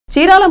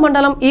చీరాల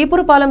మండలం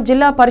ఈపురపాలెం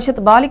జిల్లా పరిషత్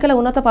బాలికల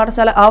ఉన్నత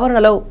పాఠశాల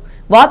ఆవరణలో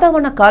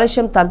వాతావరణ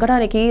కాలుష్యం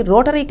తగ్గడానికి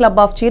రోటరీ క్లబ్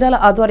ఆఫ్ చీరాల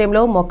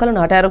ఆధ్వర్యంలో మొక్కలు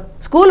నాటారు.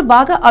 స్కూల్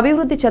బాగా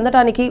అభివృద్ధి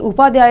చెందడానికి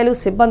ఉపాధ్యాయులు,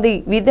 సిబ్బంది,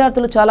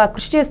 విద్యార్థులు చాలా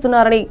కృషి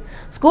చేస్తున్నారని,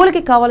 స్కూల్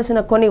కి కావలసిన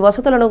కొన్ని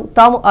వసతులను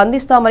తాము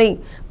అందిస్తామని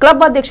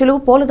క్లబ్ అధ్యక్షులు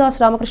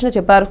పోలుదాస్ రామకృష్ణ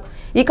చెప్పారు.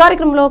 ఈ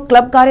కార్యక్రమంలో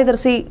క్లబ్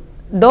కార్యదర్శి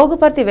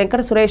డోగుపర్తి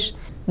వెంకట సురేష్,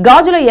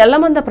 గాజుల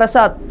ఎల్లమంద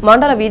ప్రసాద్,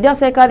 మండల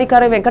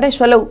విద్యాశాఖాధికారి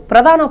వెంకటేశ్వర్లు,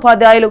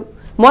 ప్రధానోపాధ్యాయులు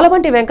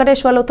మొలబంటి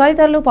వెంకటేశ్వర్లు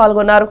తదితరులు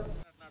పాల్గొన్నారు.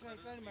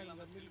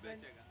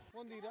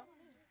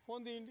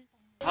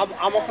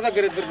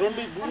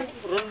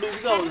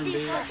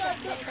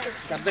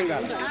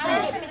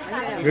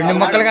 రెండు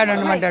మొక్కలుగా